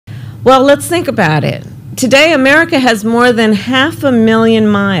Well, let's think about it. Today, America has more than 500,000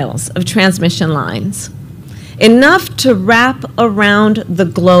 miles of transmission lines, enough to wrap around the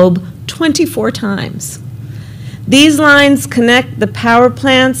globe 24 times. These lines connect the power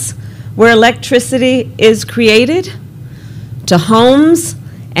plants where electricity is created to homes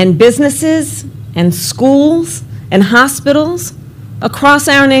and businesses and schools and hospitals across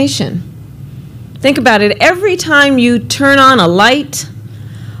our nation. Think about it. Every time you turn on a light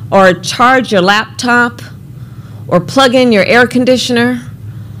or charge your laptop or plug in your air conditioner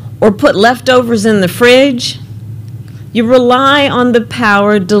or put leftovers in the fridge, you rely on the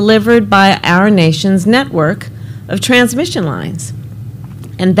power delivered by our nation's network of transmission lines.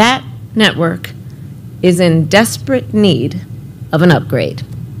 And that network is in desperate need of an upgrade.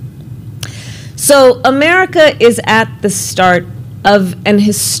 So America is at the start of an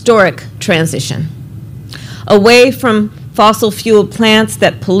historic transition away from fossil fuel plants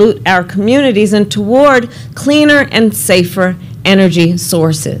that pollute our communities and toward cleaner and safer energy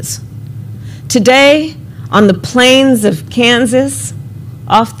sources. Today, on the plains of Kansas,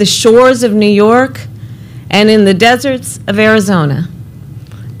 off the shores of New York, and in the deserts of Arizona,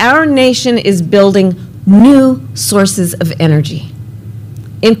 our nation is building new sources of energy.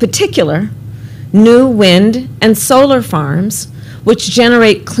 In particular, new wind and solar farms, which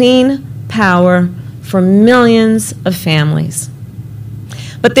generate clean power for millions of families.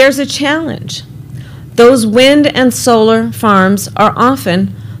 But there's a challenge. Those wind and solar farms are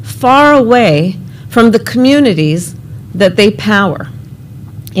often far away from the communities that they power.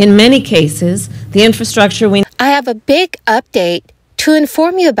 In many cases, the infrastructure I have a big update to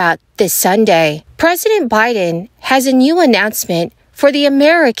inform you about this Sunday. President Biden has a new announcement for the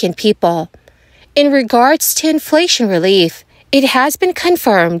American people. In regards to inflation relief, it has been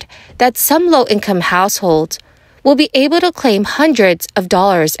confirmed that some low-income households will be able to claim hundreds of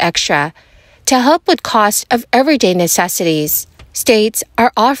dollars extra to help with costs of everyday necessities. States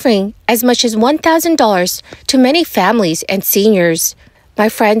are offering as much as $1,000 to many families and seniors. My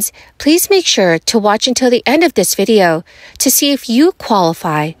friends, please make sure to watch until the end of this video to see if you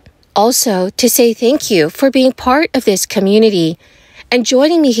qualify. Also, to say thank you for being part of this community and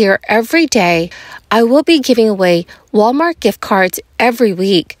joining me here every day. I will be giving away Walmart gift cards every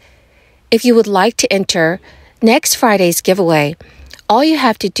week. If you would like to enter next Friday's giveaway, all you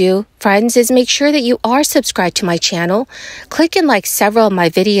have to do, friends, is make sure that you are subscribed to my channel, click and like several of my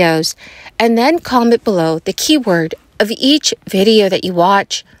videos, and then comment below the keyword of each video that you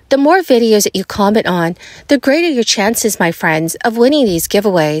watch. The more videos that you comment on, the greater your chances, my friends, of winning these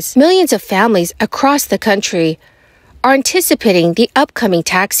giveaways. Millions of families across the country are anticipating the upcoming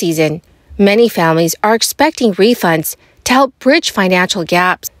tax season. Many families are expecting refunds to help bridge financial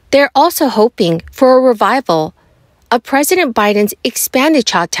gaps. They're also hoping for a revival of President Biden's expanded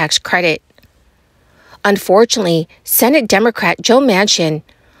child tax credit. Unfortunately, Senate Democrat Joe Manchin,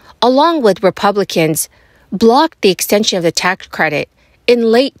 along with Republicans, blocked the extension of the tax credit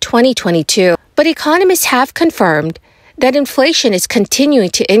in late 2022. But economists have confirmed that inflation is continuing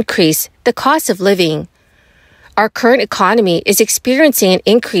to increase the cost of living. Our current economy is experiencing an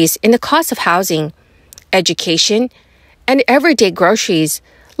increase in the cost of housing, education, and everyday groceries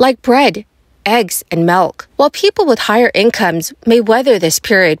like bread, eggs, and milk. While people with higher incomes may weather this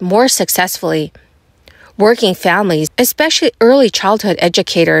period more successfully, working families, especially early childhood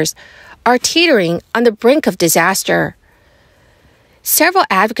educators, are teetering on the brink of disaster. Several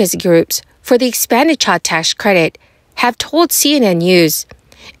advocacy groups for the expanded child tax credit have told CNN News,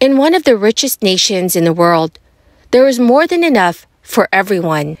 in one of the richest nations in the world, there is more than enough for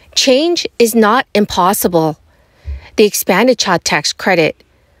everyone. Change is not impossible. The expanded child tax credit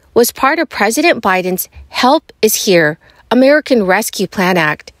was part of President Biden's Help is Here American Rescue Plan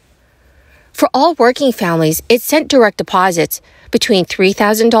Act. For all working families, it sent direct deposits between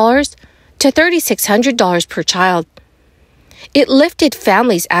 $3,000 to $3,600 per child. It lifted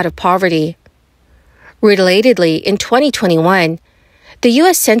families out of poverty. Relatedly, in 2021, the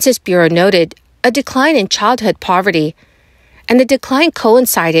U.S. Census Bureau noted a decline in childhood poverty, and the decline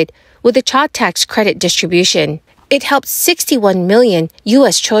coincided with the child tax credit distribution. It helped 61 million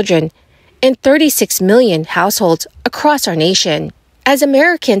U.S. children and 36 million households across our nation. As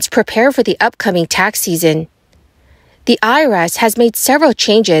Americans prepare for the upcoming tax season, the IRS has made several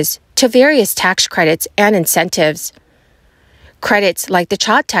changes to various tax credits and incentives. Credits like the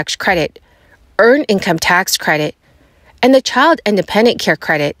child tax credit, earned income tax credit, and the child independent care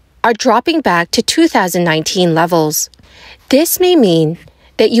credit are dropping back to 2019 levels. This may mean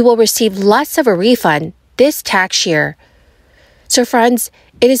that you will receive less of a refund this tax year. So friends,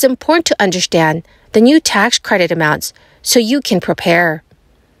 it is important to understand the new tax credit amounts so you can prepare.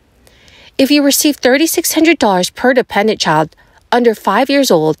 If you receive $3,600 per dependent child under 5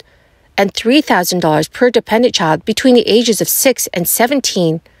 years old and $3,000 per dependent child between the ages of 6 and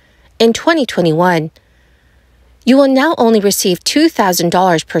 17 in 2021, you will now only receive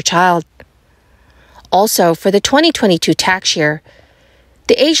 $2,000 per child. Also, for the 2022 tax year,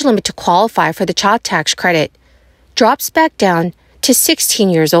 the age limit to qualify for the child tax credit drops back down to 16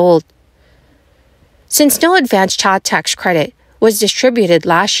 years old. Since no advanced child tax credit was distributed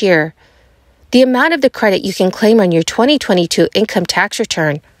last year, the amount of the credit you can claim on your 2022 income tax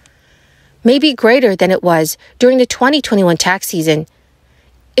return may be greater than it was during the 2021 tax season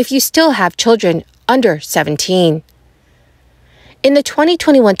if you still have children under 17. In the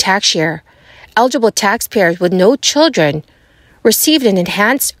 2021 tax year, eligible taxpayers with no children received an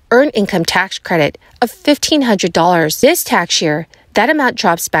enhanced earned income tax credit of $1,500. This tax year, that amount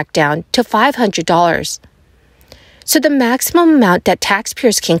drops back down to $500. So the maximum amount that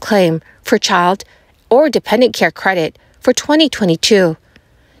taxpayers can claim for child or dependent care credit for 2022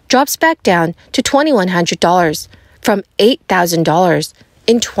 drops back down to $2,100 from $8,000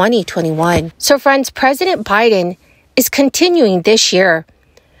 in 2021. So friends, President Biden is continuing this year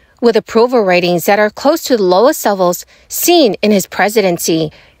with approval ratings that are close to the lowest levels seen in his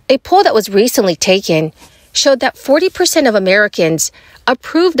presidency. A poll that was recently taken showed that 40% of Americans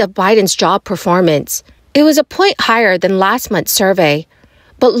approved of Biden's job performance. It was a point higher than last month's survey,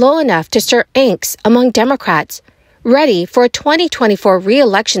 but low enough to stir angst among Democrats ready for a 2024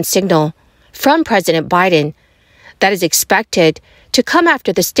 re-election signal from President Biden that is expected to come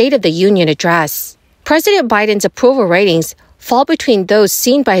after the State of the Union address. President Biden's approval ratings fall between those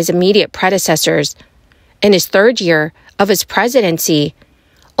seen by his immediate predecessors. In his third year of his presidency,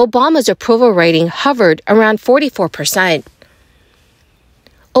 Obama's approval rating hovered around 44%.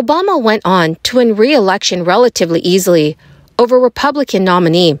 Obama went on to win re-election relatively easily over Republican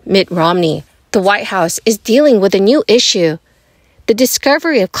nominee Mitt Romney. The White House is dealing with a new issue, the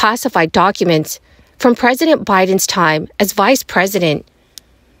discovery of classified documents from President Biden's time as vice president.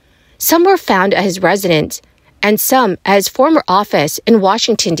 Some were found at his residence and some at his former office in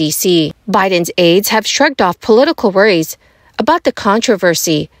Washington, D.C. Biden's aides have shrugged off political worries about the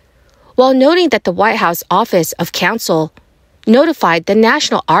controversy, while noting that the White House Office of Counsel notified the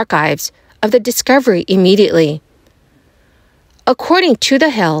National Archives of the discovery immediately. According to The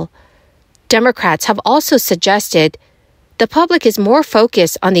Hill, Democrats have also suggested the public is more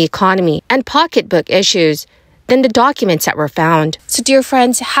focused on the economy and pocketbook issues than the documents that were found. So, dear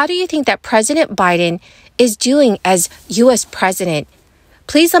friends, how do you think that President Biden is doing as U.S. president?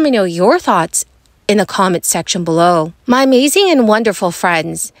 Please let me know your thoughts in the comments section below. My amazing and wonderful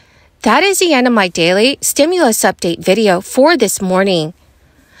friends, that is the end of my daily stimulus update video for this morning.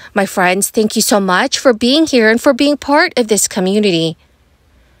 My friends, thank you so much for being here and for being part of this community.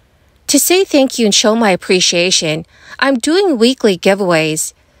 To say thank you and show my appreciation, I'm doing weekly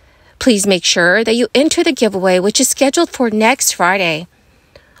giveaways. Please make sure that you enter the giveaway, which is scheduled for next Friday.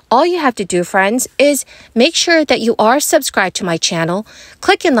 All you have to do, friends, is make sure that you are subscribed to my channel,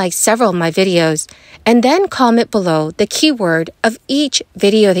 click and like several of my videos, and then comment below the keyword of each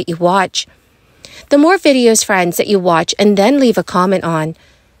video that you watch. The more videos, friends, that you watch and then leave a comment on,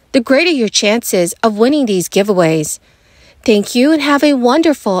 the greater your chances of winning these giveaways. Thank you and have a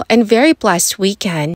wonderful and very blessed weekend.